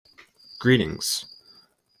Greetings.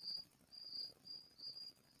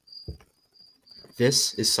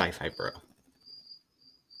 This is Sci-Fi Bro.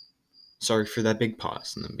 Sorry for that big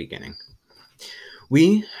pause in the beginning.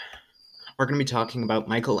 We are going to be talking about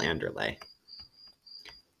Michael Anderle,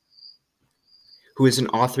 who is an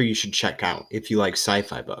author you should check out if you like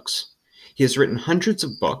sci-fi books. He has written hundreds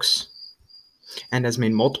of books and has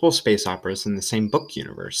made multiple space operas in the same book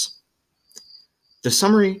universe. The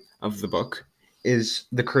summary of the book is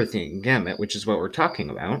The Curthian Gambit, which is what we're talking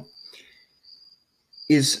about.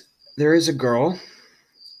 There is a girl,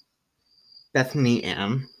 Bethany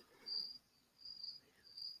Ann,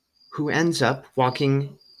 who ends up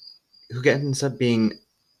being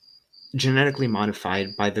genetically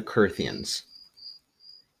modified by the Curthians.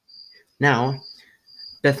 Now,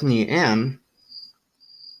 Bethany Ann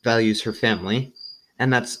values her family,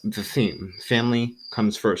 and that's the theme. Family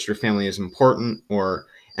comes first, or family is important, or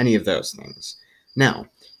any of those things. Now,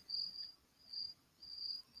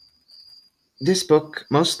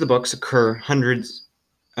 most of the books occur hundreds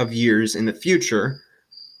of years in the future,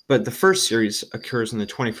 but the first series occurs in the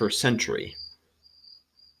 21st century.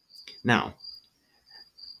 Now,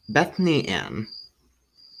 Bethany Ann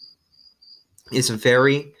is a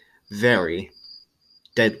very, very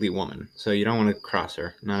deadly woman, so you don't want to cross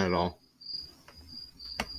her, not at all.